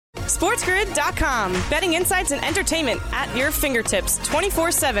SportsGrid.com. Betting insights and entertainment at your fingertips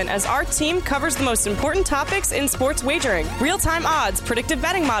 24/7 as our team covers the most important topics in sports wagering. Real-time odds, predictive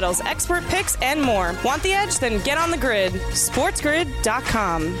betting models, expert picks, and more. Want the edge? Then get on the grid.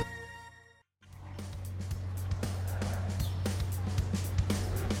 SportsGrid.com.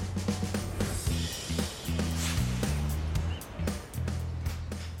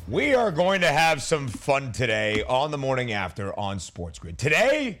 We are going to have some fun today on the morning after on Sports Grid.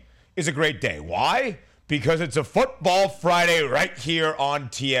 Today is a great day. Why? Because it's a Football Friday right here on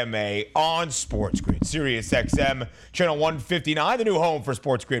TMA on Sports Grid. Sirius XM, channel 159, the new home for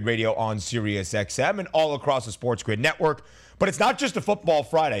Sports Grid Radio on Sirius XM and all across the Sports Grid network. But it's not just a Football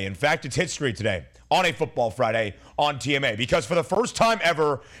Friday. In fact, it's history today on a Football Friday on TMA. Because for the first time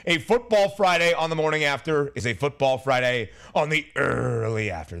ever, a Football Friday on the morning after is a Football Friday on the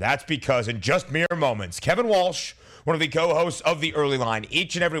early after. That's because in just mere moments, Kevin Walsh, one of the co-hosts of the Early Line,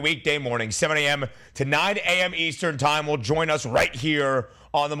 each and every weekday morning, 7 a.m. to 9 a.m. Eastern Time, will join us right here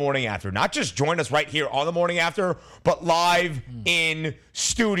on the morning after. Not just join us right here on the morning after, but live in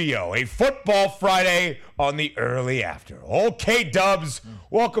studio. A Football Friday on the early after. Okay, Dubs,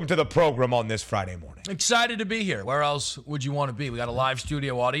 welcome to the program on this Friday morning. Excited to be here. Where else would you want to be? We got a live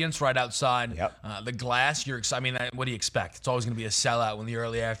studio audience right outside the glass. What do you expect? It's always going to be a sellout when the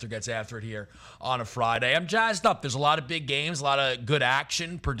early after gets after it here on a Friday. I'm jazzed up. There's a lot of big games, a lot of good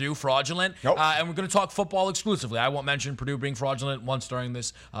action. Purdue fraudulent. And we're going to talk football exclusively. I won't mention Purdue being fraudulent once during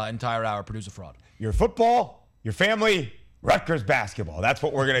this entire hour. Purdue's a fraud. Your football, your family, Rutgers basketball. That's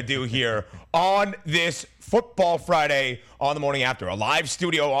what we're going to do here on this Football Friday on the morning after. A live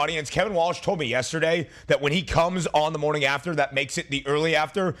studio audience. Kevin Walsh told me yesterday that when he comes on the morning after, that makes it the early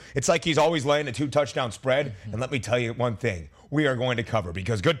after. It's like he's always laying a 2-touchdown spread. And let me tell you one thing. We are going to cover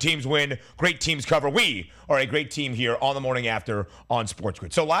because good teams win, great teams cover. We are a great team here on the morning after on Sports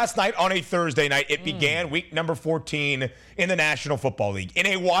Grid. So last night on a Thursday night, it began week number 14 in the National Football League. In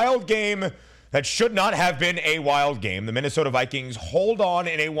a wild game that should not have been a wild game, the Minnesota Vikings hold on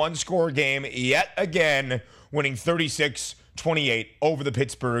in a one-score game yet again, winning 36-28 over the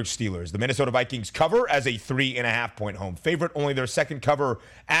Pittsburgh Steelers. The Minnesota Vikings cover as a 3.5-point home favorite, only their second cover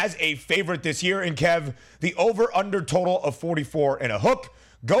as a favorite this year. And Kev, the over-under total of 44 and a hook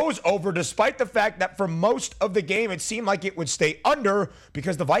goes over despite the fact that for most of the game, it seemed like it would stay under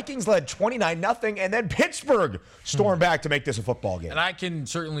because the Vikings led 29-0 and then Pittsburgh stormed back to make this a football game. And I can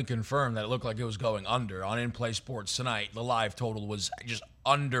certainly confirm that it looked like it was going under on In-Play Sports tonight. The live total was just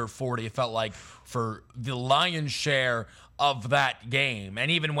under 40. It felt like for the lion's share of that game.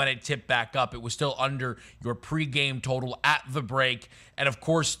 And even when it tipped back up, it was still under your pregame total at the break. And of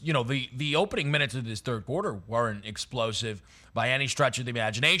course, you know, the opening minutes of this third quarter weren't explosive by any stretch of the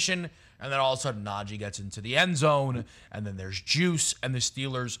imagination. And then all of a sudden, Najee gets into the end zone, and then there's juice, and the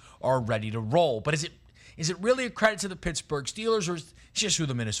Steelers are ready to roll. But is it really a credit to the Pittsburgh Steelers, or is it just who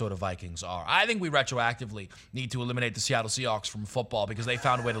the Minnesota Vikings are? I think we retroactively need to eliminate the Seattle Seahawks from football because they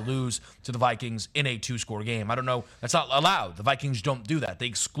found a way to lose to the Vikings in a 2-score game. I don't know. That's not allowed. The Vikings don't do that.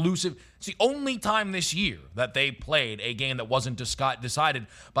 It's the only time this year that they played a game that wasn't decided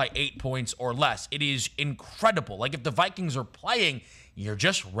by 8 points or less. It is incredible. Like, if the Vikings are playing, you're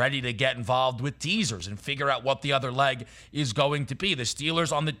just ready to get involved with teasers and figure out what the other leg is going to be. The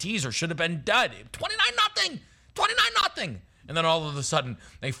Steelers on the teaser should have been dead. 29-0. 29-0. And then all of a sudden,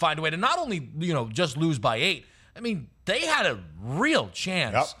 they find a way to not only, just lose by 8. I mean, they had a real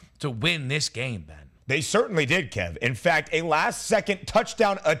chance to win this game, Ben. They certainly did, Kev. In fact, a last-second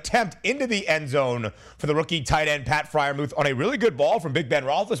touchdown attempt into the end zone for the rookie tight end Pat Freiermuth on a really good ball from Big Ben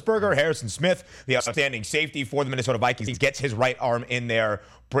Roethlisberger. Harrison Smith, the outstanding safety for the Minnesota Vikings, he gets his right arm in there,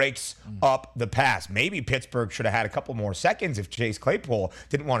 breaks up the pass. Maybe Pittsburgh should have had a couple more seconds if Chase Claypool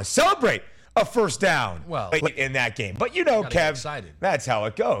didn't want to celebrate a first down late in that game. But Kev, that's how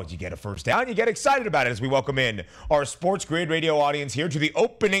it goes. You get a first down, you get excited about it as we welcome in our Sports Grid radio audience here to the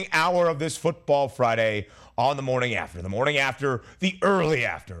opening hour of this Football Friday on the morning after. The morning after, the early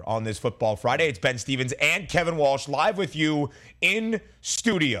after on this Football Friday. It's Ben Stevens and Kevin Walsh live with you in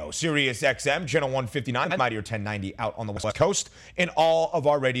studio. Sirius XM, channel 159, Mightier 1090 out on the West Coast, and all of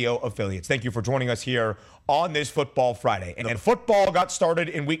our radio affiliates. Thank you for joining us here on this Football Friday. And football got started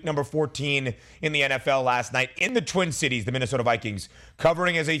in week number 14 in the NFL last night in the Twin Cities. The Minnesota Vikings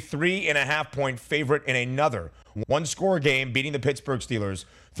covering as a 3.5-point favorite in another one-score game, beating the Pittsburgh Steelers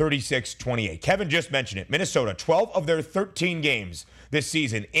 36-28. Kevin just mentioned it. Minnesota, 12 of their 13 games this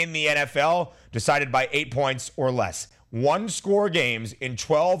season in the NFL decided by 8 points or less. One-score games in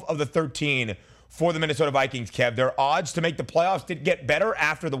 12 of the 13 for the Minnesota Vikings, Kev. Their odds to make the playoffs did get better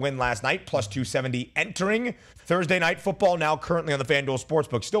after the win last night, plus 270 entering Thursday Night Football, now currently on the FanDuel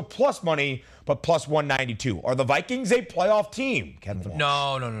Sportsbook. Still plus money, but plus 192. Are the Vikings a playoff team, Kevin Walsh?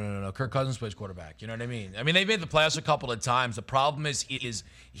 No. Kirk Cousins plays quarterback. You know what I mean? I mean, they've made the playoffs a couple of times. The problem is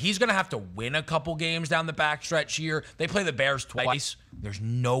he's going to have to win a couple games down the backstretch here. They play the Bears twice. There's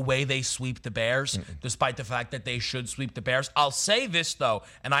no way they sweep the Bears, despite the fact that they should sweep the Bears. I'll say this, though,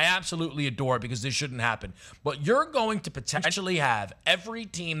 and I absolutely adore it because this shouldn't happen. But you're going to potentially have every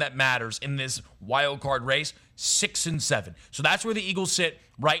team that matters in this wild card race 6-7. So that's where the Eagles sit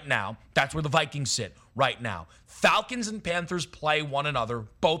right now. That's where the Vikings sit right now. Falcons and Panthers play one another,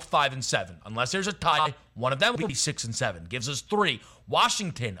 both 5-7. Unless there's a tie, one of them will be 6-7. Gives us 3.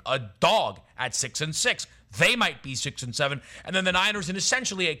 Washington, a dog at 6-6. They might be 6-7. And then the Niners in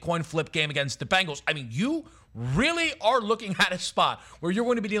essentially a coin flip game against the Bengals. I mean, you really are looking at a spot where you're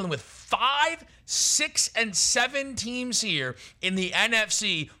going to be dealing with 5, 6, and 7 teams here in the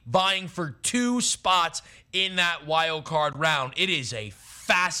NFC vying for 2 spots in that wild card round. It is a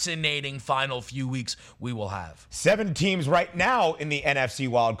fascinating final few weeks we will have. 7 teams right now in the NFC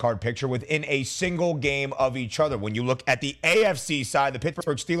wildcard picture within a single game of each other. When you look at the AFC side, the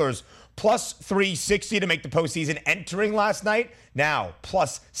Pittsburgh Steelers plus 360 to make the postseason entering last night. Now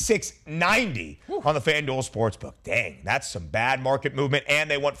plus 690 on the FanDuel Sportsbook. Dang, that's some bad market movement.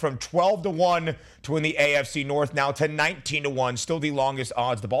 And they went from 12-1 to win the AFC North now to 19-1. Still the longest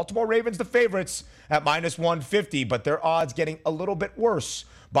odds. The Baltimore Ravens, the favorites at minus 150, but their odds getting a little bit worse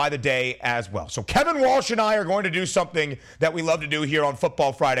by the day as well. So Kevin Walsh and I are going to do something that we love to do here on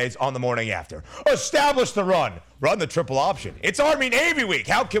Football Fridays on the morning after. Establish the run. Run the triple option. It's Army-Navy week.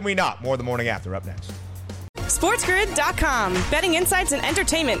 How can we not? More the morning after up next. SportsGrid.com. Betting insights and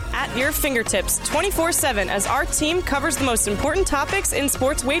entertainment at your fingertips 24/7 as our team covers the most important topics in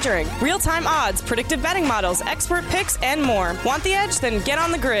sports wagering. Real-time odds, predictive betting models, expert picks, and more. Want the edge? Then get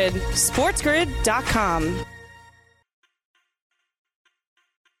on the grid. SportsGrid.com.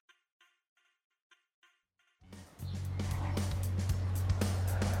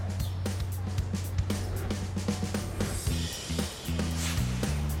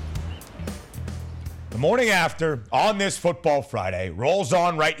 Morning after on this Football Friday rolls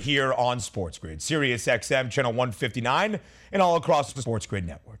on right here on Sports Grid, Sirius XM channel 159, and all across the Sports Grid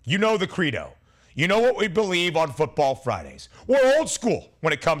network. You know the credo. You know what we believe on Football Fridays. We're old school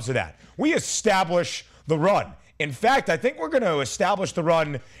when it comes to that. We establish the run. In fact, I think we're going to establish the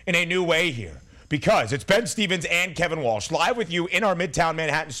run in a new way here, because it's Ben Stevens and Kevin Walsh live with you in our Midtown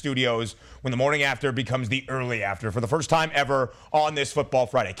Manhattan studios when the morning after becomes the early after for the first time ever on this Football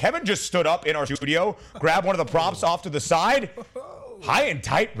Friday. Kevin just stood up in our studio, grabbed one of the props off to the side. High and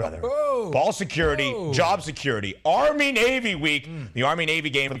tight, brother. Ball security, job security. Army-Navy week. The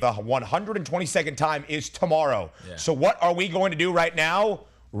Army-Navy game for the 122nd time is tomorrow. Yeah. So what are we going to do right now?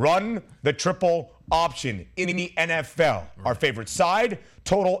 Run the triple option in the NFL. Our favorite side,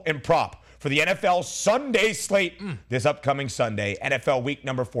 total, and prop for the NFL Sunday slate this upcoming Sunday, NFL week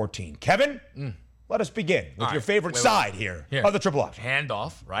number 14. Kevin, let us begin with your favorite side here of the triple option.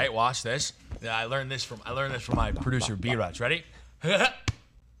 Handoff, right? Watch this. I learned this from my producer B-Ruts. Ready? Hey,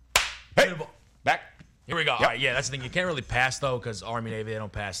 back. Here we go. Yep. All right, yeah, that's the thing. You can't really pass, though, because Army-Navy, they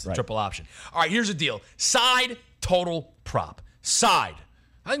don't pass the triple option. All right, here's the deal. Side, total, prop. Side.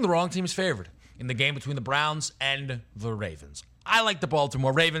 I think the wrong team is favored in the game between the Browns and the Ravens. I like the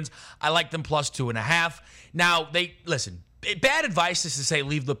Baltimore Ravens. I like them plus 2.5. Now, listen, bad advice is to say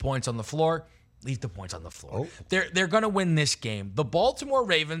leave the points on the floor. Leave the points on the floor. They're going to win this game. The Baltimore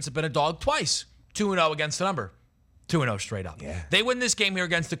Ravens have been a dog twice. 2-0 against the number. 2-0 straight up. Yeah. They win this game here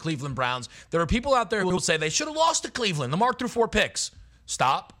against the Cleveland Browns. There are people out there who will say they should have lost to Cleveland. Lamar threw 4 picks.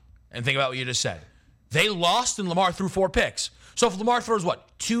 Stop and think about what you just said. They lost and Lamar threw 4 picks. So if Lamar throws,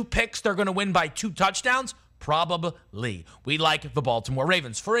 2 picks, they're going to win by 2 touchdowns? Probably. We like the Baltimore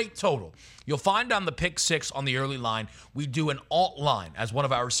Ravens for a total. You'll find on the pick 6 on the early line, we do an alt line as one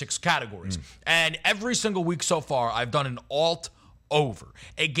of our 6 categories. And every single week so far, I've done an alt over.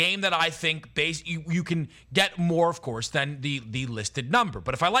 A game that I think you can get more, of course, than the listed number.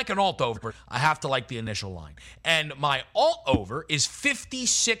 But if I like an alt over, I have to like the initial line. And my alt over is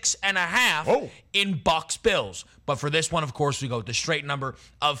 56.5 in Bucks Bills. But for this one, of course, we go with the straight number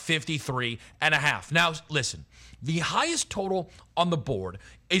of 53.5. Now, listen, the highest total on the board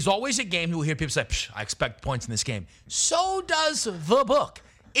is always a game you'll hear people say, I expect points in this game. So does the book.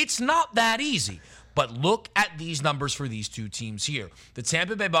 It's not that easy. But look at these numbers for these two teams here. The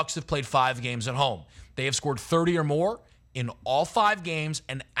Tampa Bay Bucks have played 5 games at home. They have scored 30 or more in all 5 games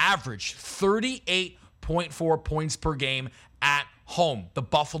and averaged 38.4 points per game at home. The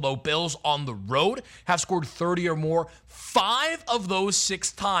Buffalo Bills on the road have scored 30 or more 5 of those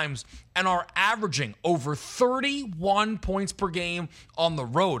 6 times and are averaging over 31 points per game on the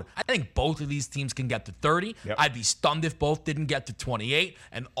road. I think both of these teams can get to 30. Yep. I'd be stunned if both didn't get to 28,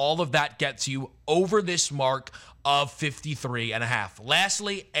 and all of that gets you over this mark of 53.5.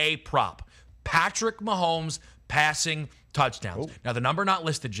 Lastly, a prop. Patrick Mahomes passing touchdowns. Ooh. Now, the number not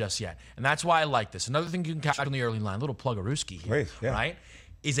listed just yet, and that's why I like this. Another thing you can catch on the early line, a little plug-a-rooski here, Please, yeah. right,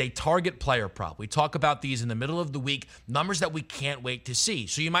 is a target player prop. We talk about these in the middle of the week, numbers that we can't wait to see.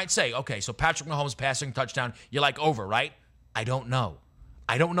 So you might say, okay, so Patrick Mahomes passing touchdown, you like over, right? I don't know.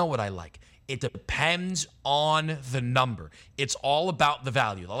 I don't know what I like. It depends on the number. It's all about the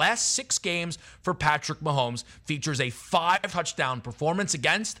value. The last 6 games for Patrick Mahomes features a 5-touchdown performance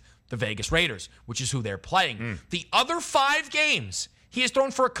against the Vegas Raiders, which is who they're playing. The other 5 games, he has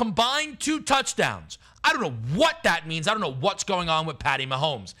thrown for a combined 2 touchdowns. I don't know what that means. I don't know what's going on with Patty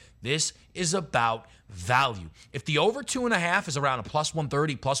Mahomes. This is about value. If the over 2.5 is around a plus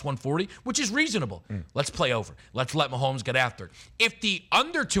 130, plus 140, which is reasonable, let's play over. Let's let Mahomes get after it. If the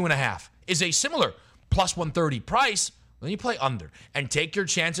under 2.5 is a similar plus 130 price, then you play under and take your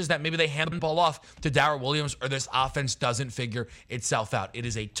chances that maybe they hand the ball off to Darrell Williams or this offense doesn't figure itself out. It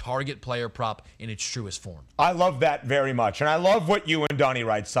is a target player prop in its truest form. I love that very much. And I love what you and Donnie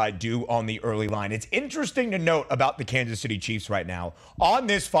Rightside do on the early line. It's interesting to note about the Kansas City Chiefs right now. On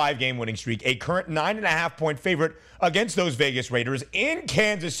this 5-game winning streak, a current 9.5-point favorite against those Vegas Raiders in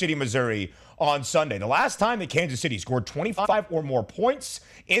Kansas City, Missouri on Sunday. The last time that Kansas City scored 25 or more points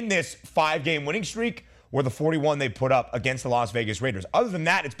in this 5-game winning streak were the 41 they put up against the Las Vegas Raiders. Other than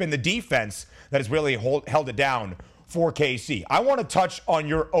that, it's been the defense that has really held it down for KC. I want to touch on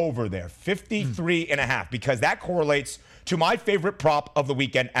your over there, 53.5, because that correlates to my favorite prop of the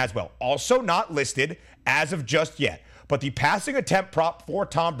weekend as well. Also not listed as of just yet, but the passing attempt prop for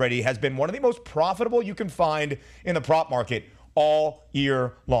Tom Brady has been one of the most profitable you can find in the prop market all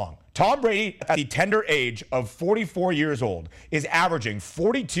year long. Tom Brady, at the tender age of 44 years old, is averaging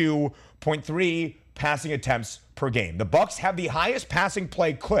 42.3 passing attempts per game. The Bucs have the highest passing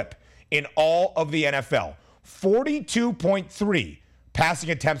play clip in all of the NFL, 42.3 passing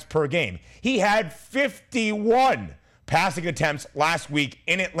attempts per game. He had 51 passing attempts last week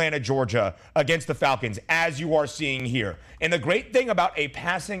in Atlanta, Georgia against the Falcons, as you are seeing here. And the great thing about a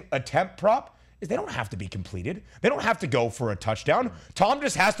passing attempt prop is they don't have to be completed. They don't have to go for a touchdown. Tom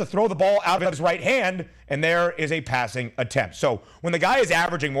just has to throw the ball out of his right hand, and there is a passing attempt. So when the guy is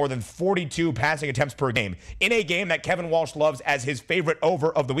averaging more than 42 passing attempts per game in a game that Kevin Walsh loves as his favorite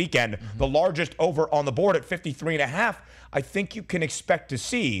over of the weekend, the largest over on the board at 53.5, I think you can expect to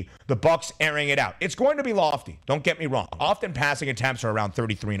see the Bucs airing it out. It's going to be lofty. Don't get me wrong. Often passing attempts are around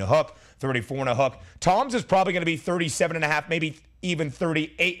 33 and a hook, 34 and a hook. Tom's is probably going to be 37.5, maybe even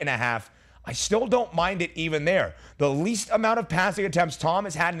 38.5. I still don't mind it even there. The least amount of passing attempts Tom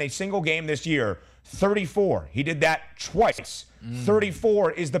has had in a single game this year, 34. He did that twice.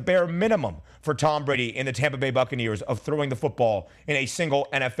 34 is the bare minimum for Tom Brady in the Tampa Bay Buccaneers of throwing the football in a single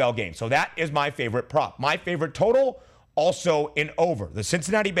NFL game. So that is my favorite prop. My favorite total, also in over. The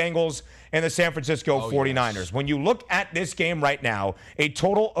Cincinnati Bengals and the San Francisco 49ers. Yes. When you look at this game right now, a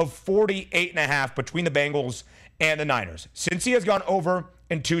total of 48.5 between the Bengals and the Niners. Cincy has gone over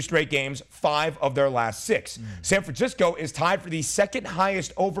in 2 straight games, 5 of their last 6. San Francisco is tied for the second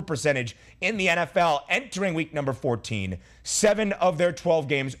highest over percentage in the NFL entering week number 14. 7 of their 12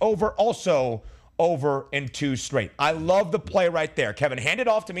 games over, also over in 2 straight. I love the play right there. Kevin, hand it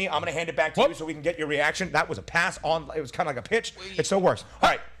off to me. I'm going to hand it back to you so we can get your reaction. That was a pass on. It was kind of like a pitch. It still works. All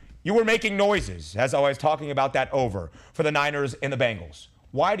right. You were making noises as I was talking about that over for the Niners and the Bengals.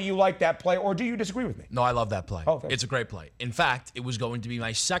 Why do you like that play, or do you disagree with me? No, I love that play. Oh, it's a great play. In fact, it was going to be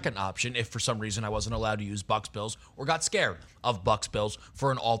my second option if for some reason I wasn't allowed to use Bucs Bills or got scared of Bucs Bills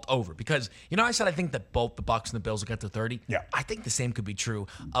for an alt over. Because, I said I think that both the Bucs and the Bills will get to 30. Yeah. I think the same could be true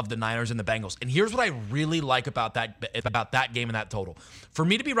of the Niners and the Bengals. And here's what I really like about that game and that total. For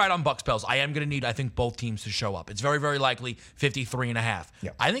me to be right on Bucs Bills, I am going to need, I think, both teams to show up. It's very, very likely 53.5.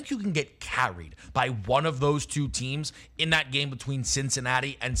 Yeah. I think you can get carried by one of those two teams in that game between Cincinnati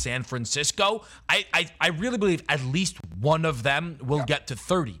and San Francisco. I really believe at least one of them will get to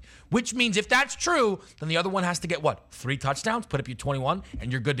 30, which means if that's true, then the other one has to get, 3 touchdowns, put up your 21,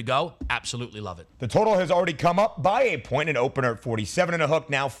 and you're good to go. Absolutely love it. The total has already come up by a point, an opener at 47 and a hook,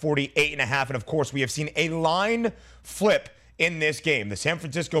 now 48.5. And of course, we have seen a line flip in this game. The San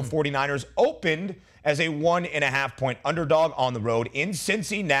Francisco 49ers opened as a 1.5-point underdog on the road in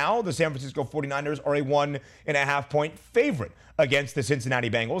Cincy. Now the San Francisco 49ers are a 1.5-point favorite against the Cincinnati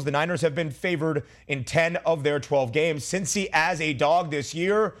Bengals. The Niners have been favored in 10 of their 12 games. Cincy as a dog this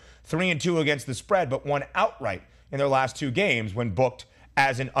year, 3-2 against the spread, but won outright in their last 2 games when booked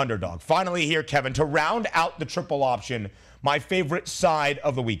as an underdog. Finally here, Kevin, to round out the triple option, my favorite side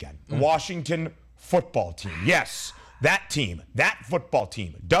of the weekend, the Washington football team. Yes, that team, that football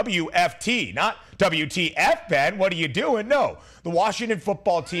team, WFT, not WTF, Ben. What are you doing? No, the Washington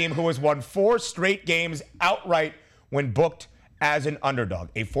football team who has won 4 straight games outright when booked as an underdog.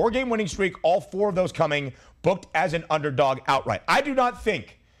 A 4-game winning streak, all 4 of those coming booked as an underdog outright. I do not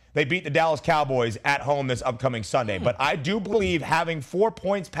think they beat the Dallas Cowboys at home this upcoming Sunday, but I do believe having 4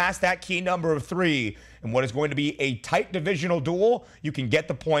 points past that key number of 3 in what is going to be a tight divisional duel, you can get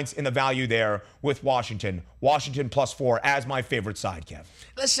the points in the value there with Washington. Washington +4 as my favorite side, Kev.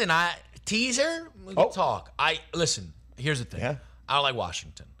 Listen, teaser, we can talk. Listen, here's the thing. Yeah. I don't like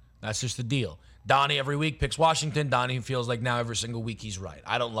Washington. That's just the deal. Donnie every week picks Washington. Donnie feels like now every single week he's right.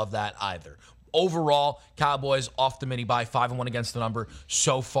 I don't love that either. Overall, Cowboys off the mini bye, 5-1 against the number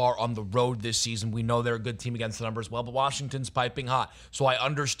so far on the road this season. We know they're a good team against the number as well, but Washington's piping hot. So I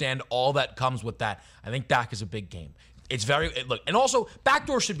understand all that comes with that. I think Dak is a big game. It's look, and also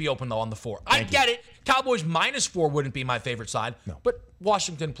backdoor should be open though on the 4. I get it. Cowboys -4 wouldn't be my favorite side, but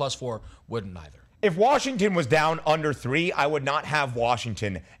Washington +4 wouldn't either. If Washington was down under 3, I would not have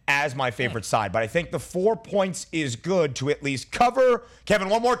Washington as my favorite side. But I think the 4 points is good to at least cover. Kevin,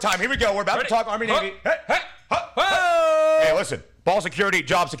 one more time. Here we go. We're about to talk Army Navy. Hey, listen. Ball security,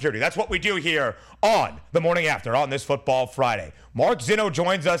 job security. That's what we do here on the morning after on this Football Friday. Mark Zinno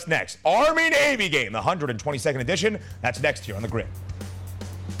joins us next. Army Navy game, the 122nd edition. That's next here on the Grid.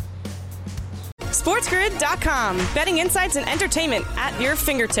 SportsGrid.com. Betting insights and entertainment at your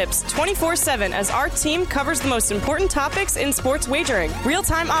fingertips 24/7 as our team covers the most important topics in sports wagering.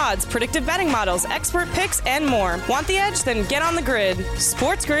 Real-time odds, predictive betting models, expert picks, and more. Want the edge? Then get on the grid.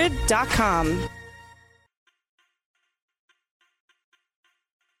 SportsGrid.com.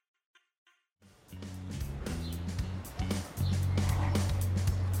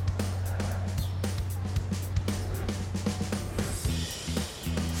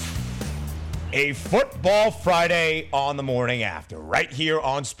 A Football Friday on the morning after, right here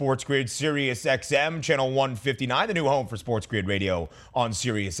on Sports Grid, Sirius XM, channel 159, the new home for Sports Grid Radio on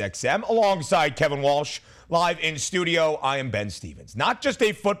Sirius XM, alongside Kevin Walsh, live in studio. I am Ben Stevens. Not just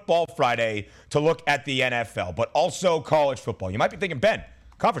a Football Friday to look at the NFL, but also college football. You might be thinking, Ben,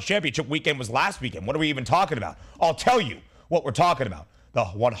 Conference Championship weekend was last weekend. What are we even talking about? I'll tell you what we're talking about. The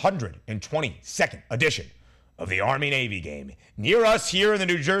 122nd edition of the Army-Navy game. Near us here in the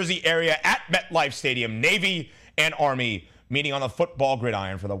New Jersey area at MetLife Stadium, Navy and Army meeting on the football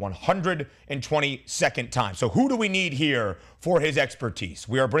gridiron for the 122nd time. So who do we need here for his expertise?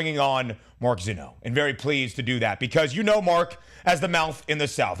 We are bringing on Mark Zinno, and very pleased to do that because you know Mark as the mouth in the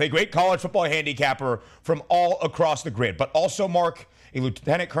South, a great college football handicapper from all across the grid, but also Mark, a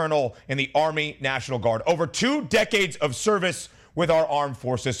lieutenant colonel in the Army National Guard. Over 2 decades of service with our armed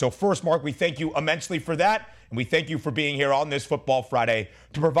forces. So first, Mark, we thank you immensely for that. And we thank you for being here on this Football Friday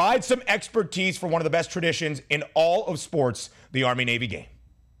to provide some expertise for one of the best traditions in all of sports, the Army-Navy game.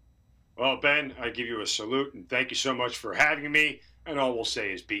 Well, Ben, I give you a salute, and thank you so much for having me. And all we'll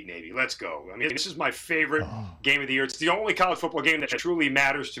say is beat Navy. Let's go. I mean, this is my favorite game of the year. It's the only college football game that truly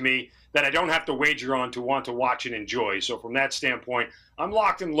matters to me that I don't have to wager on to want to watch and enjoy. So from that standpoint, I'm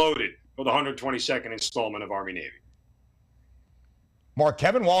locked and loaded for the 122nd installment of Army-Navy. Mark,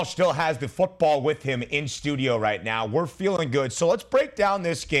 Kevin Walsh still has the football with him in studio right now. We're feeling good. So let's break down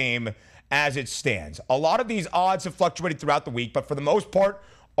this game as it stands. A lot of these odds have fluctuated throughout the week, but for the most part,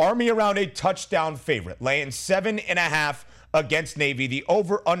 Army around a touchdown favorite, laying 7.5 against Navy. The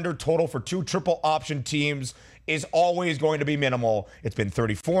over-under total for 2 triple option teams is always going to be minimal. It's been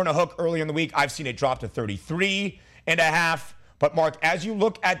 34 and a hook earlier in the week. I've seen it drop to 33.5. But Mark, as you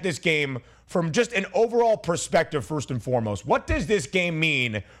look at this game from just an overall perspective, first and foremost, what does this game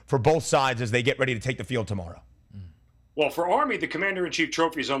mean for both sides as they get ready to take the field tomorrow? Well, for Army, the Commander-in-Chief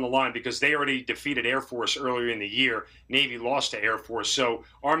trophy is on the line because they already defeated Air Force earlier in the year. Navy lost to Air Force, so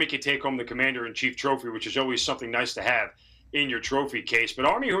Army can take home the Commander-in-Chief trophy, which is always something nice to have in your trophy case. But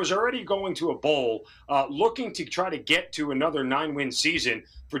Army, who is already going to a bowl, looking to try to get to another 9-win season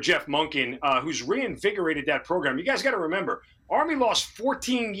for Jeff Monken, who's reinvigorated that program. You guys got to remember, Army lost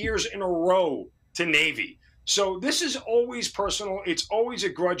 14 years in a row to Navy. So this is always personal. It's always a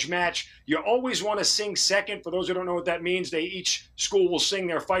grudge match. You always want to sing second. For those who don't know what that means, each school will sing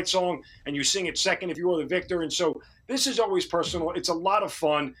their fight song, and you sing it second if you are the victor. And so This is always personal. It's a lot of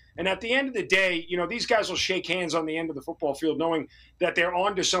fun. And at the end of the day, these guys will shake hands on the end of the football field knowing that they're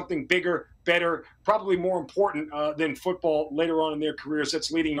on to something bigger, better, probably more important than football later on in their careers.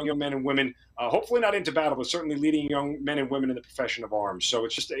 That's leading young men and women, hopefully not into battle, but certainly leading young men and women in the profession of arms. So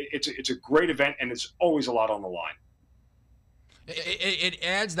it's a great event, and it's always a lot on the line. It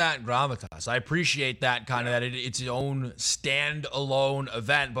adds that gravitas. I appreciate that kind of that it's its own standalone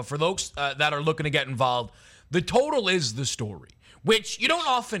event. But for those that are looking to get involved, the total is the story, which you don't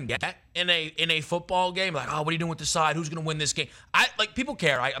often get in a football game. Like, what are you doing with the side? Who's going to win this game? People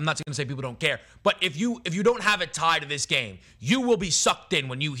care. I'm not going to say people don't care, but if you don't have it tied to this game, you will be sucked in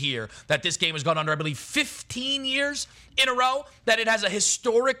when you hear that this game has gone under, I believe, 15 years in a row, that it has a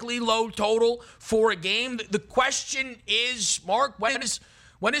historically low total for a game. The question is, Mark, when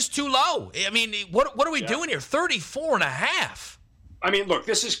is too low? I mean, what are we doing here? 34 and a half. I mean, look,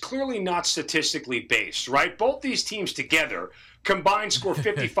 this is clearly not statistically based, right? Both these teams together combined score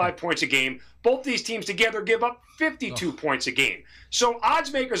 55 points a game. Both these teams together give up 52 points a game. So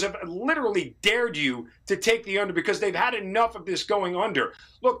odds makers have literally dared you to take the under because they've had enough of this going under.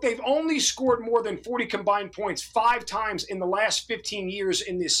 Look, they've only scored more than 40 combined points 5 times in the last 15 years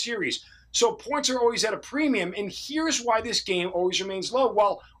in this series. So points are always at a premium, and here's why this game always remains low.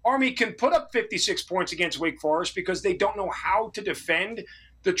 Well, Army can put up 56 points against Wake Forest because they don't know how to defend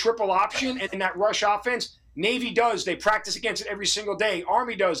the triple option and that rush offense. Navy does. They practice against it every single day.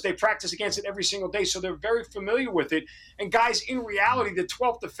 Army does. They practice against it every single day, so they're very familiar with it. And guys, in reality, the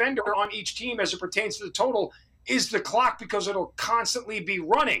 12th defender on each team as it pertains to the total is the clock because it'll constantly be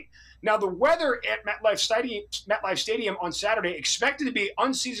running. Now, the weather at MetLife Stadium on Saturday expected to be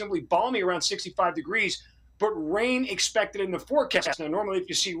unseasonably balmy around 65 degrees, but rain expected in the forecast. Now, normally if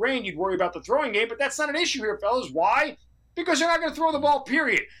you see rain, you'd worry about the throwing game, but that's not an issue here, fellas. Why? Because they're not going to throw the ball,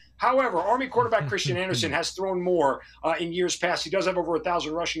 period. However, Army quarterback Christian Anderson has thrown more in years past. He does have over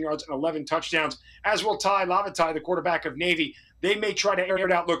 1,000 rushing yards and 11 touchdowns, as will Ty Lavatai, the quarterback of Navy. They may try to air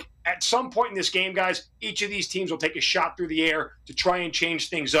it out. Look, at some point in this game, guys, each of these teams will take a shot through the air to try and change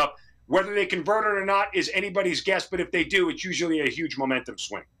things up. Whether they convert it or not is anybody's guess, but if they do, it's usually a huge momentum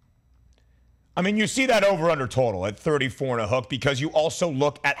swing. I mean, you see that over-under total at 34 and a hook because you also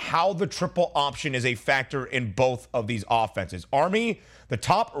look at how the triple option is a factor in both of these offenses. Army, the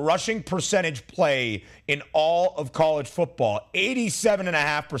top rushing percentage play in all of college football,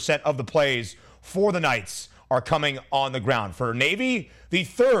 87.5% of the plays for the Knights are coming on the ground. For Navy, the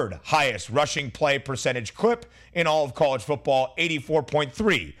third highest rushing play percentage clip in all of college football,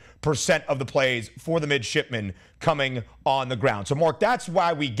 84.3% of the plays for the midshipmen coming on the ground. So, Mark, that's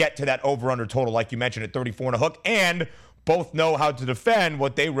why we get to that over-under total, like you mentioned, at 34 and a hook, and both know how to defend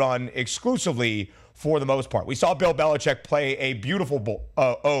what they run exclusively for the most part. We saw Bill Belichick play a beautiful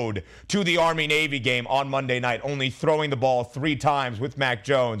ode to the Army-Navy game on Monday night, only throwing the ball 3 times with Mac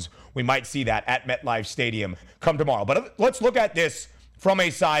Jones. We might see that at MetLife Stadium come tomorrow. But let's look at this from a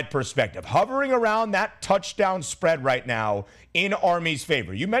side perspective. Hovering around that touchdown spread right now in Army's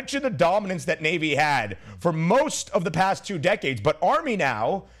favor. You mentioned the dominance that Navy had for most of the past 2 decades, but Army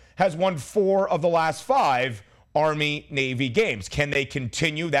now has won 4 of the last 5 Army-Navy games. Can they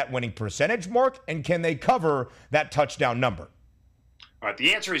continue that winning percentage, Mark, and can they cover that touchdown number? All right,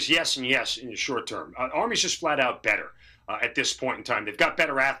 the answer is yes and yes in the short term. Army's just flat out better at this point in time. They've got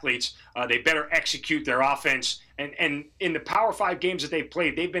better athletes. They better execute their offense. And in the Power 5 games that they've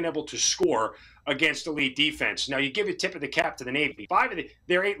played, they've been able to score against elite defense. Now, you give a tip of the cap to the Navy. 5 of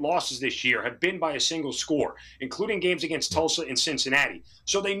their 8 losses this year have been by a single score, including games against Tulsa and Cincinnati.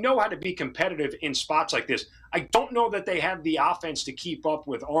 So they know how to be competitive in spots like this. I don't know that they have the offense to keep up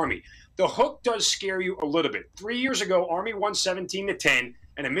with Army. The hook does scare you a little bit. 3 years ago, Army won 17-10,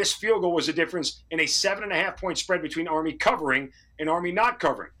 and a missed field goal was the difference in a 7.5-point spread between Army covering and Army not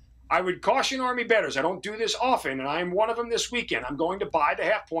covering. I would caution Army bettors. I don't do this often, and I am one of them this weekend. I'm going to buy the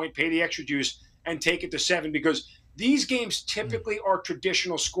half point, pay the extra juice, and take it to 7 because these games typically are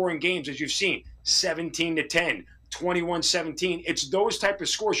traditional scoring games, as you've seen, 17-10, 21-17. It's those type of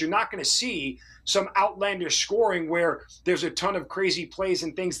scores. You're not going to see some outlandish scoring where there's a ton of crazy plays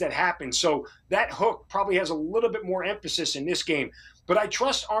and things that happen. So that hook probably has a little bit more emphasis in this game. But I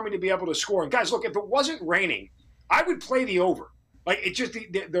trust Army to be able to score. And guys, look, if it wasn't raining, I would play the over. Like, it's just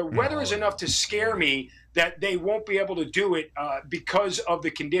the weather is enough to scare me that they won't be able to do it because of the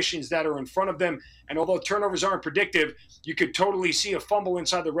conditions that are in front of them. And although turnovers aren't predictive, you could totally see a fumble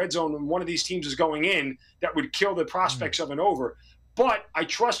inside the red zone when one of these teams is going in that would kill the prospects of an over. But I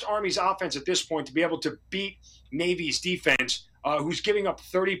trust Army's offense at this point to be able to beat Navy's defense, who's giving up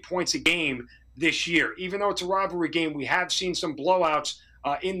 30 points a game this year. Even though it's a rivalry game, we have seen some blowouts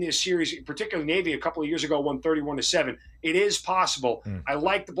in this series, particularly Navy a couple of years ago won 31-7. It is possible. I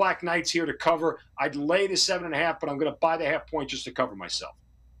like the Black Knights here to cover. I'd lay the 7.5, but I'm going to buy the half point just to cover myself.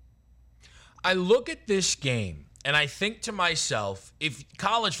 I look at this game and I think to myself, if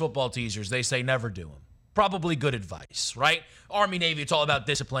college football teasers, they say never do them. Probably good advice, right? Army, Navy, it's all about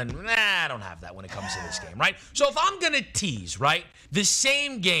discipline. Nah, I don't have that when it comes to this game, right? So if I'm going to tease, right, the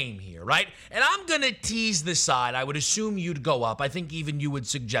same game here, right, and I'm going to tease the side, I would assume you'd go up. I think even you would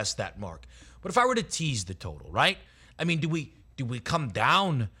suggest that, Mark. But if I were to tease the total, right, I mean, do we come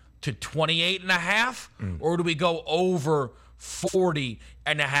down to 28.5 or do we go over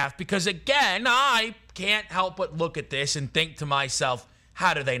 40.5? Because again, I can't help but look at this and think to myself,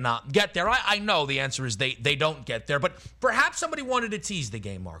 how do they not get there? I know the answer is they don't get there, but perhaps somebody wanted to tease the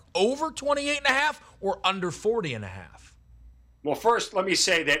game, Mark. Over 28.5 or under 40.5? Well, first, let me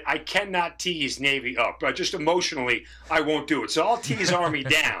say that I cannot tease Navy up. But just emotionally, I won't do it. So I'll tease Army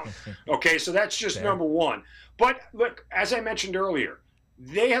down. Okay, so that's just number one. But look, as I mentioned earlier,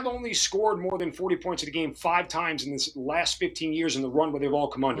 they have only scored more than 40 points in a game 5 times in this last 15 years in the run where they've all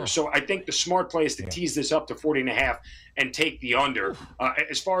come under. So I think the smart play is to tease this up to 40.5 and take the under.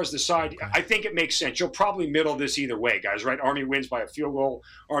 As far as the side, I think it makes sense. You'll probably middle this either way, guys, right? Army wins by a field goal.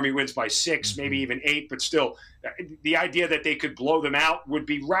 Army wins by 6, maybe even 8. But still, the idea that they could blow them out would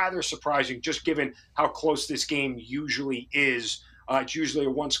be rather surprising, just given how close this game usually is. It's usually a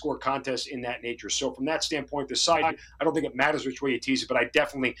one-score contest in that nature. So from that standpoint, the side, I don't think it matters which way you tease it, but I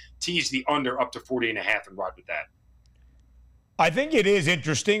definitely tease the under up to 40.5 and ride with that. I think it is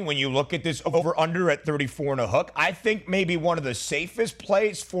interesting when you look at this over-under at 34 and a hook. I think maybe one of the safest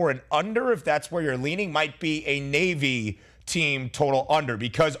plays for an under, if that's where you're leaning, might be a Navy team total under,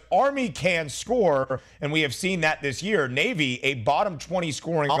 because Army can score, and we have seen that this year. Navy, a bottom 20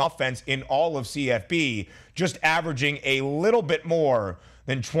 scoring offense in all of CFB, just averaging a little bit more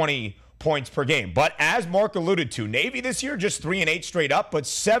than 20 points per game. But as Mark alluded to, Navy this year just 3-8 straight up, but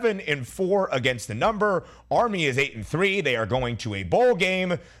 7-4 against the number. Army is 8-3. They are going to a bowl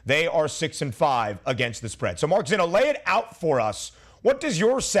game. They are 6-5 against the spread. So Mark's going to lay it out for us. What does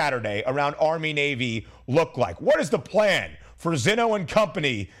your Saturday around Army-Navy look like? What is the plan for Zinno and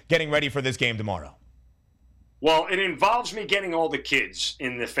company getting ready for this game tomorrow? Well, it involves me getting all the kids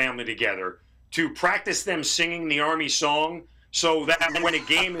in the family together to practice them singing the Army song, so that when a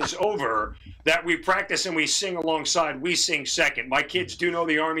game is over, that we practice and we sing alongside. We sing second. My kids do know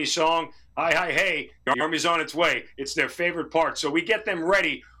the Army song. Hi, hi, hey, the Army's on its way. It's their favorite part. So we get them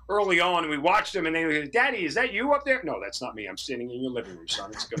ready early on, and we watch them, and they go, Daddy, is that you up there? No, that's not me. I'm standing in your living room,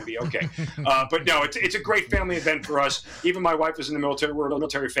 son. It's going to be okay. But no, it's a great family event for us. Even my wife is in the military. We're a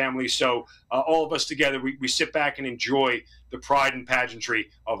military family. So all of us together, we sit back and enjoy the pride and pageantry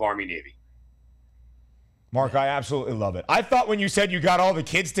of Army-Navy. Mark, I absolutely love it. I thought when you said you got all the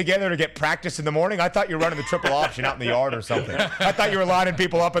kids together to get practice in the morning, I thought you were running the triple option out in the yard or something. I thought you were lining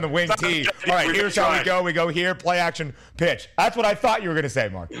people up in the wing tee. All right, here's how we go. We go here, play action, pitch. That's what I thought you were going to say,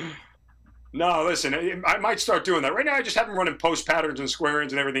 Mark. No, listen, I might start doing that. Right now, I just have them running post patterns and square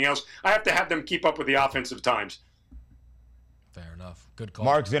ins and everything else. I have to have them keep up with the offensive times. Fair enough. Good call.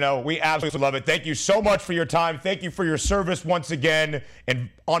 Mark Zinno, we absolutely love it. Thank you so much for your time. Thank you for your service once again. And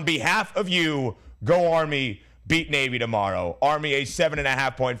on behalf of you, go Army, beat Navy tomorrow. Army a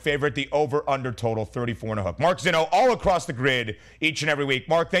 7.5-point favorite. The over-under total 34 and a hook. Mark Zinno all across the grid each and every week.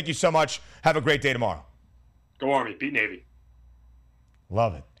 Mark, thank you so much. Have a great day tomorrow. Go Army, beat Navy.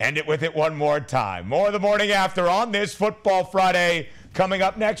 Love it. End it with it one more time. More of the morning after on this Football Friday coming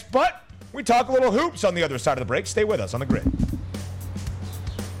up next. But we talk a little hoops on the other side of the break. Stay with us on the grid.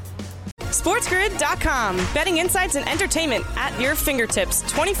 SportsGrid.com. Betting insights and entertainment at your fingertips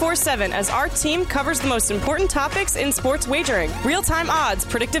 24/7 as our team covers the most important topics in sports wagering. Real-time odds,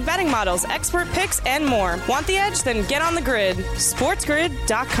 predictive betting models, expert picks, and more. Want the edge? Then get on the grid.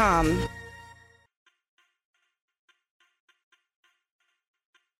 SportsGrid.com.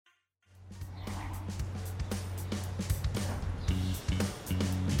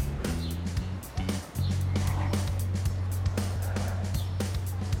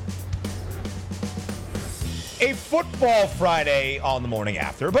 A Football Friday on the morning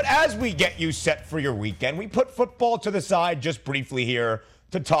after. But as we get you set for your weekend, we put football to the side just briefly here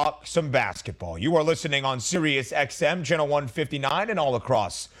to talk some basketball. You are listening on Sirius XM, channel 159, and all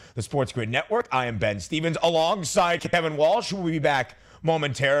across the Sports Grid Network. I am Ben Stevens alongside Kevin Walsh, who will be back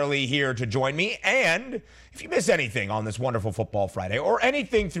momentarily here to join me. And If you miss anything on this wonderful Football Friday or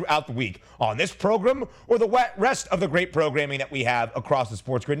anything throughout the week on this program or the rest of the great programming that we have across the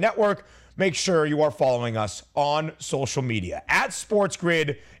Sports Grid Network, make sure you are following us on social media at Sports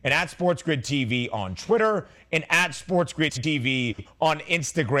Grid and at Sports Grid TV on Twitter and at Sports Grid TV on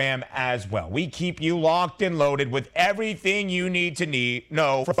Instagram as well. We keep you locked and loaded with everything you need to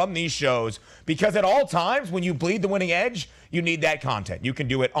know from these shows, because at all times when you bleed the winning edge, you need that content. You can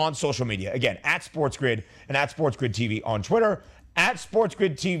do it on social media. Again, at Sports Grid and at Sports Grid TV on Twitter, at Sports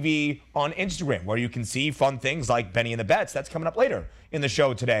Grid TV on Instagram, where you can see fun things like Benny and the Bets. That's coming up later in the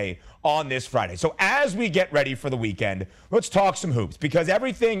show today on this Friday. So as we get ready for the weekend, let's talk some hoops, because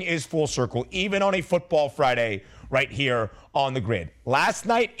everything is full circle, even on a Football Friday right here on the Grid. Last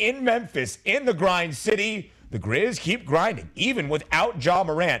night in Memphis, in the Grind City, the Grizz keep grinding, even without Ja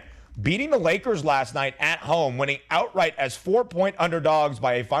Morant, beating the Lakers last night at home, winning outright as 4-point underdogs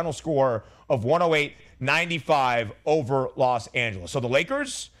by a final score of 108-95 over Los Angeles. So the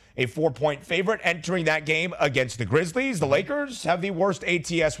Lakers, a 4-point favorite entering that game against the Grizzlies. The Lakers have the worst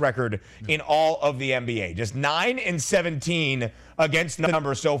ATS record in all of the NBA. Just 9-17 against the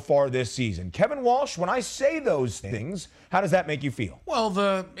number so far this season. Kevin Walsh, when I say those things, how does that make you feel? Well,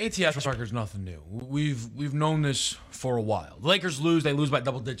 the ATS record is nothing new. We've known this for a while. The Lakers lose, they lose by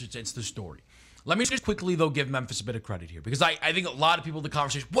double digits. It's the story. Let me just quickly, though, give Memphis a bit of credit here, because I think a lot of people in the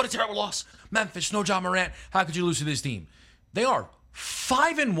conversation, what a terrible loss. Memphis, no Ja Morant. How could you lose to this team? They are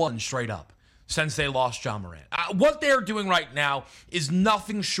 5-1 straight up since they lost Ja Morant. What they're doing right now is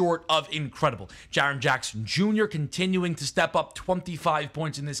nothing short of incredible. Jaren Jackson Jr. continuing to step up, 25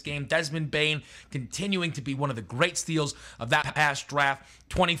 points in this game. Desmond Bane continuing to be one of the great steals of that past draft.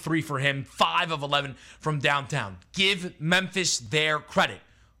 23 for him, 5 of 11 from downtown. Give Memphis their credit.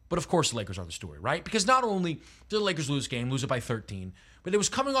 But of course the Lakers are the story, right? Because not only did the Lakers lose it by 13, but it was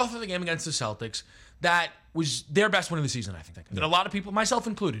coming off of a game against the Celtics that was their best win of the season, I think. And a lot of people, myself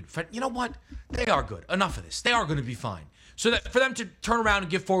included, you know what? They are good. Enough of this. They are going to be fine. So that for them to turn around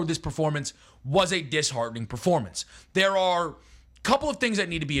and give forward this performance was a disheartening performance. There are a couple of things that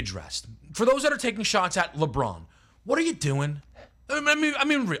need to be addressed. For those that are taking shots at LeBron, what are you doing?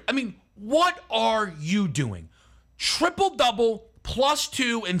 I mean, what are you doing? Triple-double,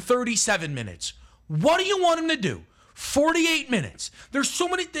 +2 in 37 minutes. What do you want him to do? 48 minutes. There's so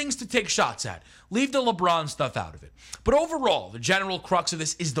many things to take shots at. Leave the LeBron stuff out of it. But overall, the general crux of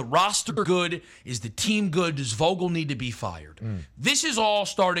this is the roster good? Is the team good? Does Vogel need to be fired? This is all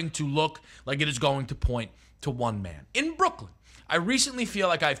starting to look like it is going to point to one man. In Brooklyn, I recently feel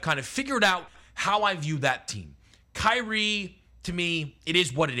like I've kind of figured out how I view that team. Kyrie, to me, it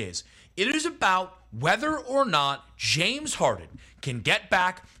is what it is. It is about whether or not James Harden can get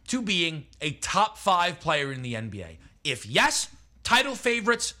back to being a top 5 player in the NBA. If yes, title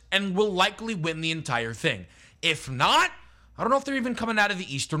favorites and will likely win the entire thing. If not, I don't know if they're even coming out of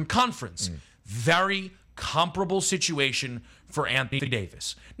the Eastern Conference. Very comparable situation for Anthony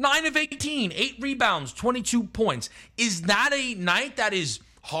Davis. 9 of 18, 8 rebounds, 22 points. Is that a night that is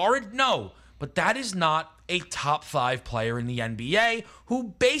hard? No, but that is not a top 5 player in the NBA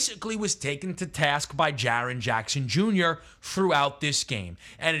who basically was taken to task by Jaren Jackson Jr. throughout this game.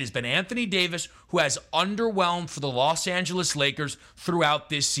 And it has been Anthony Davis who has underwhelmed for the Los Angeles Lakers throughout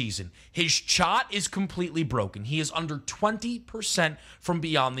this season. His shot is completely broken. He is under 20% from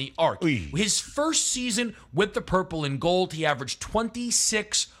beyond the arc. His first season with the purple and gold, he averaged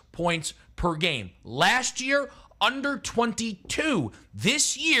 26 points per game. Last year, under 22.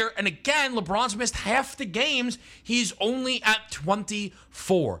 This year, and again, LeBron's missed half the games, he's only at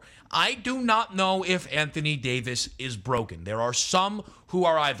 24. I do not know if Anthony Davis is broken. There are some who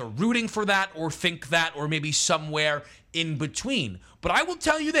are either rooting for that or think that, or maybe somewhere in between. But I will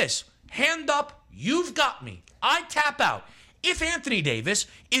tell you this, hand up, you've got me. I tap out. If Anthony Davis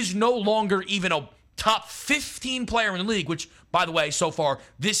is no longer even a top 15 player in the league, which, by the way, so far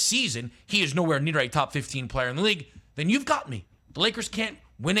this season, he is nowhere near a top 15 player in the league, then you've got me. The Lakers can't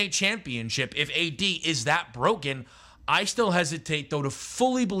win a championship if AD is that broken. I still hesitate, though, to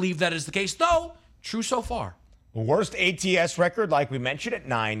fully believe that is the case, though true so far. Worst ATS record, like we mentioned, at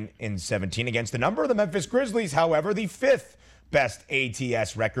 9-17 against the number of the Memphis Grizzlies. However, the 5th best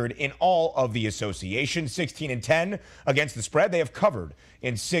ATS record in all of the association, 16-10 against the spread. They have covered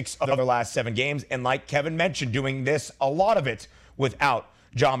in 6 of their last 7 games. And like Kevin mentioned, doing this, a lot of it without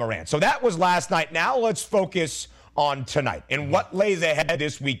Ja Morant. So that was last night. Now let's focus on tonight and what lays ahead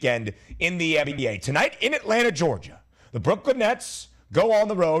this weekend in the NBA. Tonight in Atlanta, Georgia, the Brooklyn Nets go on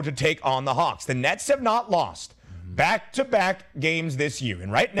the road to take on the Hawks. The Nets have not lost back-to-back games this year.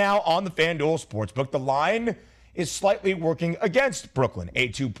 And right now on the FanDuel Sportsbook, the line is slightly working against Brooklyn. A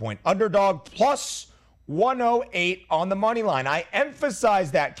 2-point underdog plus 108 on the money line. I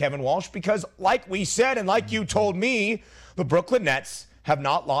emphasize that, Kevin Walsh, because like we said and like you told me, the Brooklyn Nets have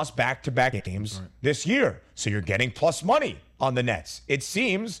not lost back-to-back games this year. So you're getting plus money on the Nets. It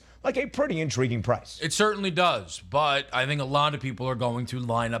seems like a pretty intriguing price. It certainly does, but I think a lot of people are going to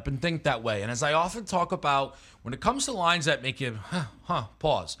line up and think that way. And as I often talk about, when it comes to lines that make you,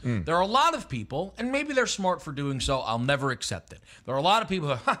 pause, there are a lot of people, and maybe they're smart for doing so, I'll never accept it. There are a lot of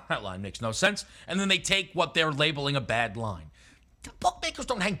people who, that line makes no sense, and then they take what they're labeling a bad line. The bookmakers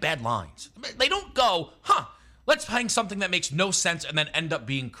don't hang bad lines. They don't go, let's hang something that makes no sense and then end up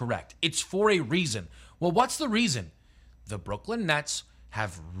being correct. It's for a reason. Well, what's the reason? The Brooklyn Nets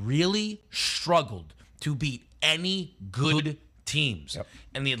have really struggled to beat any good teams. Yep.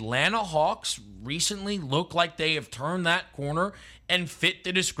 And the Atlanta Hawks recently look like they have turned that corner and fit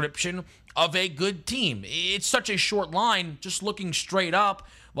the description of a good team. It's such a short line, just looking straight up.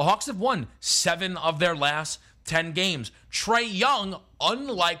 The Hawks have won 7 of their last 10 games. Trae Young,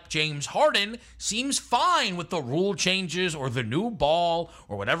 unlike James Harden, seems fine with the rule changes or the new ball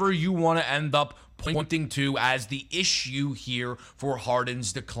or whatever you want to end up pointing to as the issue here for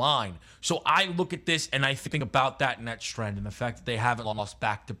Harden's decline. So I look at this and I think about that Nets trend and the fact that they haven't lost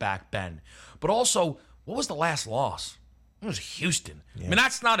back-to-back, Ben. But also, what was the last loss? It was Houston. Yeah. I mean,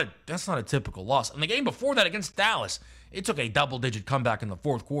 that's not a typical loss. And the game before that against Dallas, it took a double-digit comeback in the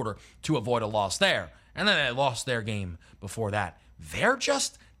fourth quarter to avoid a loss there. And then they lost their game before that. They're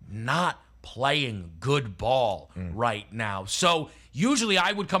just not playing good ball right now. So usually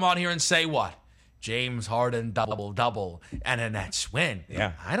I would come on here and say what? James Harden double-double and a Nets win.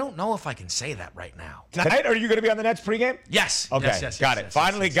 Yeah. I don't know if I can say that right now. Tonight, are you going to be on the Nets pregame? Yes. Okay, yes, got it.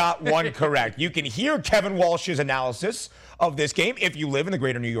 Finally got one correct. You can hear Kevin Walsh's analysis of this game if you live in the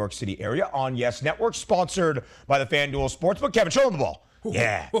greater New York City area on Yes Network, sponsored by the FanDuel Sportsbook. Kevin, show him the ball.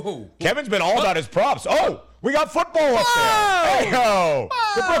 Yeah. Kevin's been all about his props. Oh, we got football up there. Hey-ho.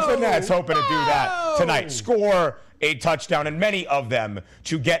 The Brooklyn Nets hoping to do that tonight. Score a touchdown and many of them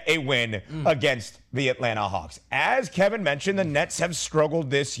to get a win against the Atlanta Hawks. As Kevin mentioned, the Nets have struggled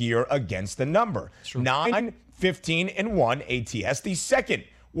this year against the number. 9-15-1 ATS, the second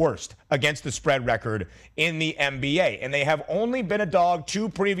worst against the spread record in the NBA. And they have only been a dog 2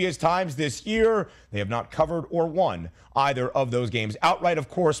 previous times this year. They have not covered or won either of those games outright. Of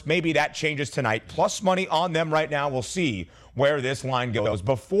course, maybe that changes tonight. Plus money on them right now. We'll see where this line goes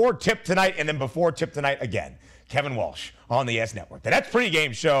before tip tonight and then before tip tonight again. Kevin Walsh on the Yes Network. That's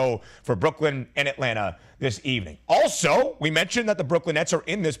pregame show for Brooklyn and Atlanta this evening. Also, we mentioned that the Brooklyn Nets are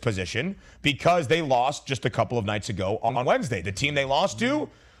in this position because they lost just a couple of nights ago on Wednesday. The team they lost to,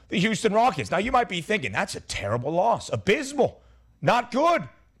 the Houston Rockets. Now, you might be thinking, that's a terrible loss. Abysmal. Not good.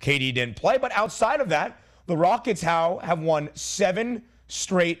 KD didn't play, but outside of that, the Rockets have won 7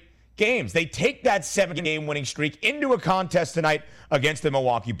 straight games. They take that 7-game winning streak into a contest tonight against the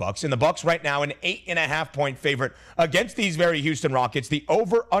Milwaukee Bucks. And the Bucks right now an 8.5-point favorite against these very Houston Rockets. The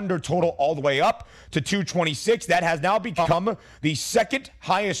over-under total all the way up to 226. That has now become the second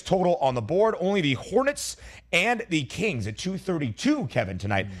highest total on the board. Only the Hornets and the Kings at 232, Kevin,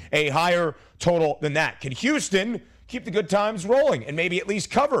 tonight. A higher total than that. Can Houston keep the good times rolling and maybe at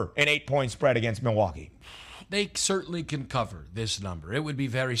least cover an 8-point spread against Milwaukee? They certainly can cover this number. It would be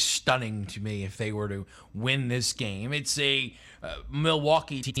very stunning to me if they were to win this game. It's a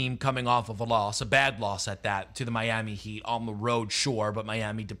Milwaukee team coming off of a loss, a bad loss at that, to the Miami Heat on the road, sure, but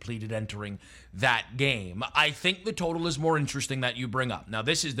Miami depleted entering that game. I think the total is more interesting that you bring up. Now,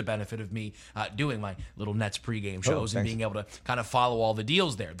 this is the benefit of me doing my little Nets pregame shows and being able to kind of follow all the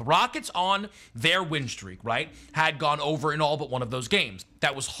deals there. The Rockets on their win streak, right, had gone over in all but one of those games.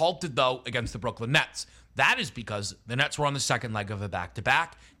 That was halted, though, against the Brooklyn Nets. That is because the Nets were on the second leg of a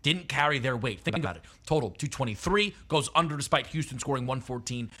back-to-back, didn't carry their weight. Think about it. Total 223, goes under despite Houston scoring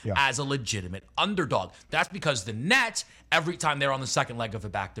 114 as a legitimate underdog. That's because the Nets, every time they're on the second leg of a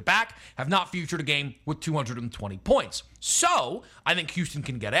back-to-back, have not featured a game with 220 points. So I think Houston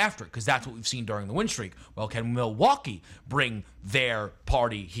can get after it because that's what we've seen during the win streak. Well, can Milwaukee bring their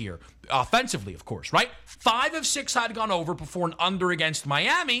party here? Offensively, of course, right? 5 of 6 had gone over before an under against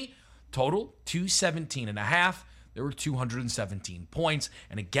Miami. Total, 217.5. There were 217 points.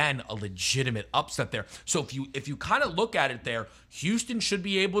 And again, a legitimate upset there. So if you kind of look at it there, Houston should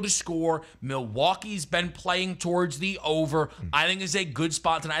be able to score. Milwaukee's been playing towards the over. I think is a good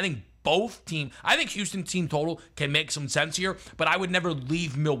spot tonight. I think Houston team total can make some sense here, but I would never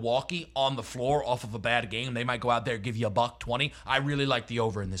leave Milwaukee on the floor off of a bad game. They might go out there and give you $120. I really like the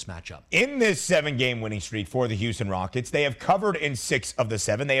over in this matchup. In this 7-game winning streak for the Houston Rockets, they have covered in 6 of the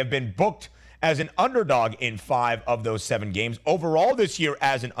 7. They have been booked as an underdog in 5 of those 7 games. Overall this year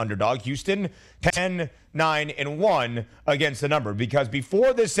as an underdog, Houston 10-9-1 against the number, because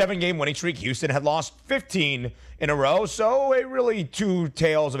before this 7-game winning streak, Houston had lost 15 in a row. So really 2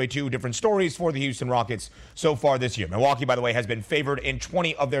 tales of 2 different stories for the Houston Rockets so far this year. Milwaukee, by the way, has been favored in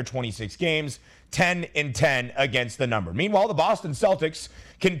 20 of their 26 games, 10-10 against the number. Meanwhile, the Boston Celtics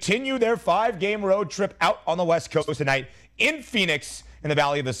continue their 5-game road trip out on the West Coast tonight in Phoenix, in the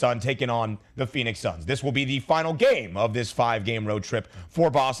Valley of the Sun, taking on the Phoenix Suns. This will be the final game of this 5-game road trip for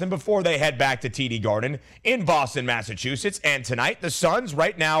Boston before they head back to TD Garden in Boston, Massachusetts. And tonight, the Suns,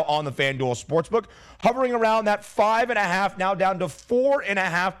 right now on the FanDuel Sportsbook, hovering around that 5.5, now down to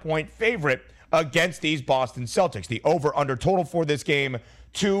 4.5-point favorite against these Boston Celtics. The over-under total for this game,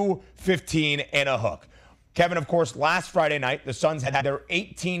 215 and a hook. Kevin, of course, last Friday night, the Suns had their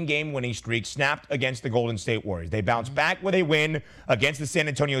 18-game winning streak snapped against the Golden State Warriors. They bounced back with a win against the San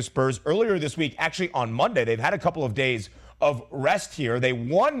Antonio Spurs earlier this week. Actually, on Monday, they've had a couple of days of rest here. They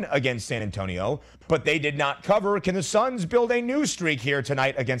won against San Antonio, but they did not cover. Can the Suns build a new streak here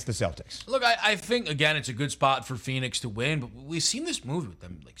tonight against the Celtics? Look, I think, again, it's a good spot for Phoenix to win, but we've seen this move with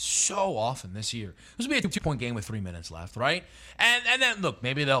them like so often this year. This will be a 2-point game with 3 minutes left, right? And then, look,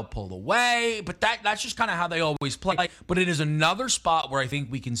 maybe they'll pull away, but that's just kind of how they always play. But it is another spot where I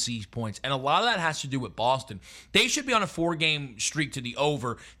think we can see points, and a lot of that has to do with Boston. They should be on a 4-game streak to the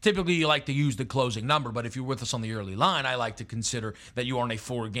over. Typically, you like to use the closing number, but if you're with us on the early line, I like to consider that you are on a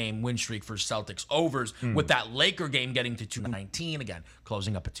 4-game win streak for Celtics overs, with that Laker game getting to 219, again,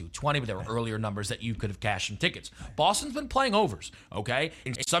 closing up at 220, but there were earlier numbers that you could have cashed some tickets. Boston's been playing overs, okay?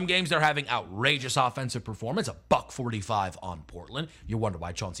 In some games, they're having outrageous offensive performance, a $145 on Portland. You wonder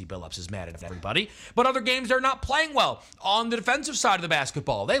why Chauncey Billups is mad at everybody. But other games, they're not playing well. On the defensive side of the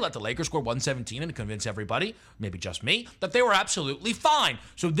basketball, they let the Lakers score 117 and convince everybody, maybe just me, that they were absolutely fine.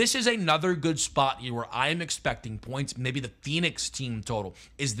 So this is another good spot here where I am expecting points. Maybe the Phoenix team total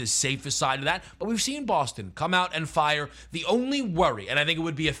is the safest side of that. But we've seen Boston come out and fire. The only worry, and I think it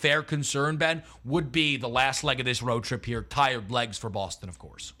would be a fair concern, Ben, would be the last leg of this road trip here. Tired legs for Boston, of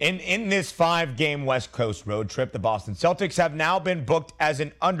course. In this 5-game West Coast road trip, the Boston Celtics have now been booked as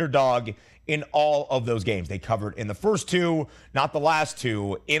an underdog in all of those games. They covered in the first 2, not the last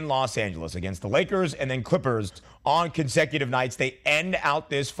 2, in Los Angeles against the Lakers and then Clippers on consecutive nights. They end out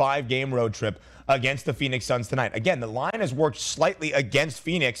this 5-game road trip against the Phoenix Suns tonight. Again, the line has worked slightly against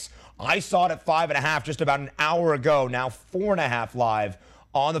Phoenix. I saw it at 5.5 just about an hour ago. Now 4.5 live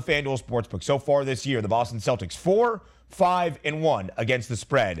on the FanDuel Sportsbook. So far this year, the Boston Celtics 4-5-1 against the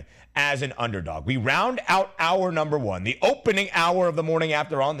spread as an underdog. We round out hour number 1, the opening hour of the morning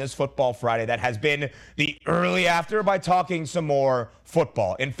after on this Football Friday. That has been the early after by talking some more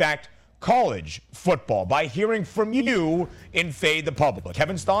football. In fact, college football by hearing from you in Fade the Public.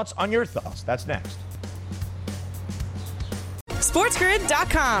 Kevin's thoughts on your thoughts. That's next.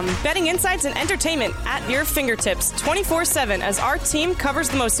 SportsGrid.com. Betting insights and entertainment at your fingertips 24/7 as our team covers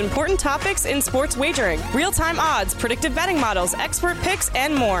the most important topics in sports wagering. Real-time odds, predictive betting models, expert picks,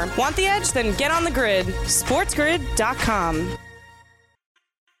 and more. Want the edge? Then get on the grid. SportsGrid.com.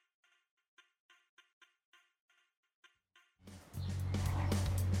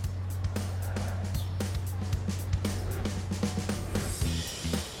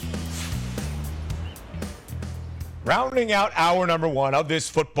 Rounding out hour number 1 of this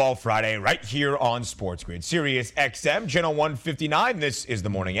Football Friday right here on Sports Grid. Sirius XM, channel 159. This is the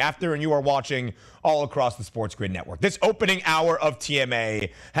morning after, and you are watching all across the Sports Grid network. This opening hour of TMA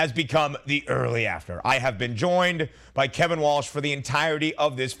has become the early after. I have been joined by Kevin Walsh for the entirety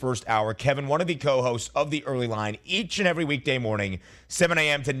of this first hour. Kevin, one of the co-hosts of the Early Line each and every weekday morning, 7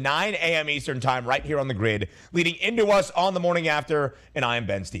 a.m. to 9 a.m. Eastern time, right here on the grid, leading into us on the morning after, and I am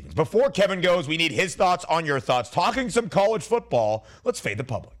Ben Stevens. Before Kevin goes, we need his thoughts on your thoughts. Talking some college football, let's fade the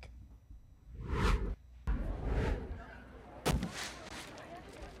public.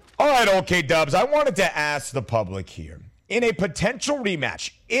 All right, OK Dubs, I wanted to ask the public here, in a potential rematch,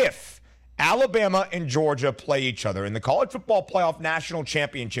 if Alabama and Georgia play each other in the College Football Playoff National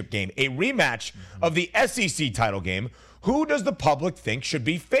Championship game, a rematch of the SEC title game, who does the public think should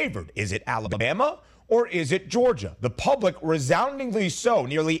be favored? Is it Alabama or is it Georgia? The public, resoundingly so,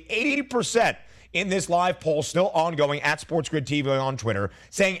 nearly 80% in this live poll still ongoing at SportsGrid TV on Twitter,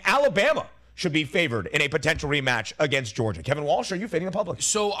 saying Alabama should be favored in a potential rematch against Georgia. Kevin Walsh, are you fading the public?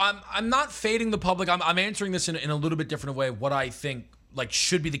 So I'm not fading the public. I'm answering this in a little bit different way. What I think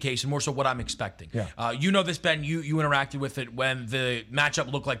should be the case, and more so what I'm expecting. Yeah. You know this, Ben. You interacted with it when the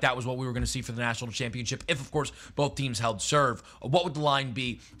matchup looked like that was what we were going to see for the national championship. If, of course, both teams held serve, what would the line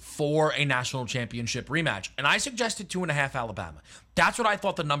be for a national championship rematch? And I suggested 2.5 Alabama. That's what I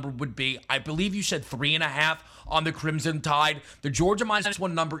thought the number would be. I believe you said 3.5 on the Crimson Tide. The Georgia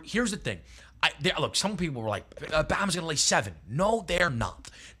 -1 number. Here's the thing. Look, some people were like, Bama's going to lay 7. No, they're not.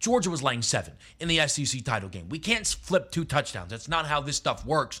 Georgia was laying 7 in the SEC title game. We can't flip 2 touchdowns. That's not how this stuff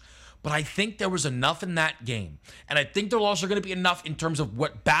works. But I think there was enough in that game. And I think there's also going to be enough in terms of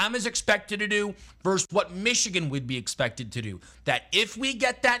what Bama is expected to do versus what Michigan would be expected to do. That if we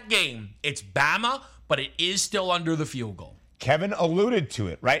get that game, it's Bama, but it is still under the field goal. Kevin alluded to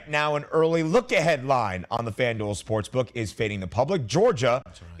it. Right now, an early look-ahead line on the FanDuel Sportsbook is fading the public. Georgia,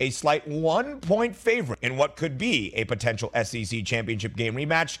 a slight 1-point favorite in what could be a potential SEC championship game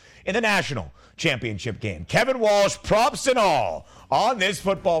rematch in the national championship game. Kevin Walsh, props and all, on this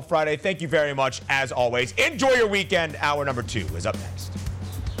Football Friday. Thank you very much, as always. Enjoy your weekend. Hour number 2 is up next.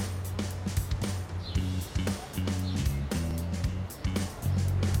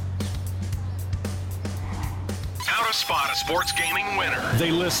 Spot a sports gaming winner. They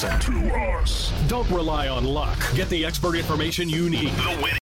listen to us. Don't rely on luck. Get the expert information you need. The winning